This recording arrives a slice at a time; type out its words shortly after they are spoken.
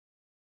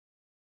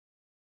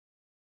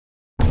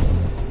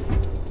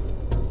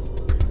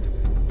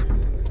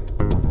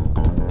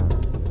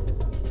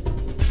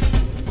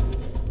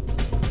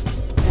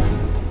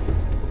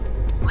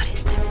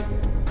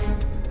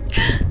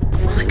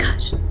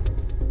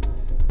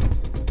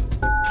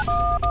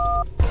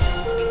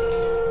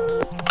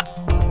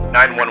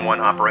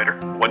911 operator,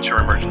 what's your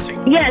emergency?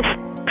 Yes,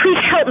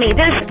 please help me.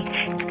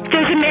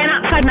 There's a man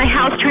outside my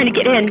house trying to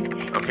get in.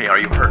 Okay, are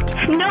you hurt?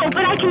 No,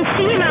 but I can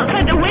see him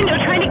outside the window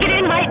trying to get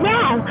in right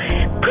now.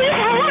 Please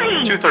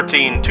hurry!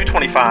 213,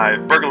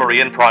 225, burglary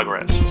in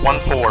progress.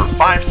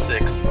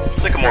 1456,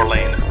 Sycamore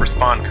Lane,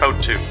 respond code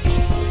 2.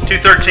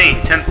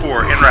 213,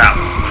 10-4, en route.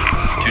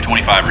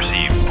 225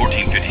 received,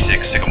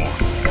 1456, Sycamore.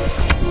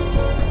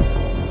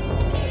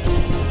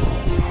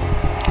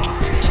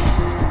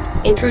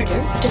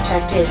 Intruder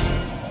detected.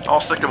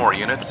 All Sycamore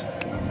units.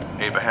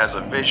 Ava has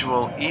a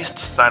visual east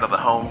side of the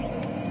home,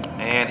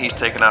 and he's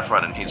taken off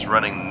running. He's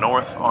running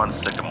north on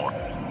Sycamore.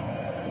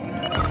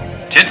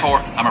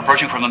 10-4, I'm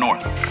approaching from the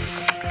north.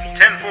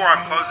 10-4,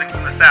 I'm closing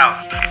from the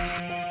south.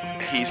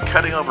 He's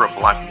cutting over a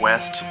block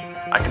west.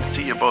 I can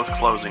see you both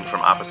closing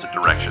from opposite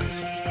directions.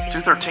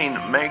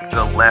 213, make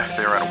the left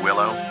there on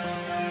Willow.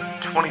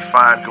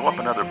 25, go up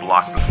another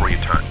block before you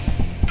turn.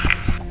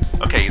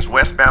 Okay, he's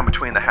westbound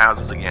between the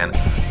houses again.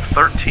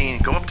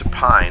 13, go up to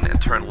Pine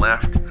and turn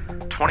left.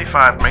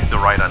 25, make the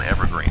right on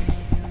Evergreen.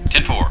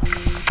 10-4.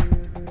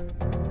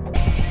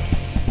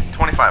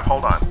 25,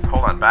 hold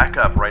on, back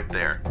up right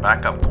there.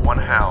 Back up one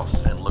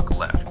house and look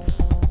left.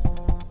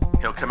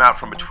 He'll come out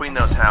from between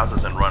those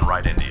houses and run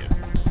right into you.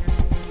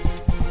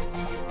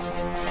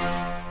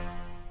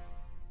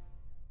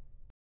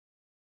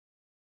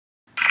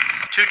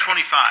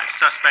 .225,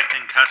 suspect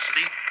in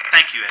custody.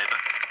 Thank you, Ava.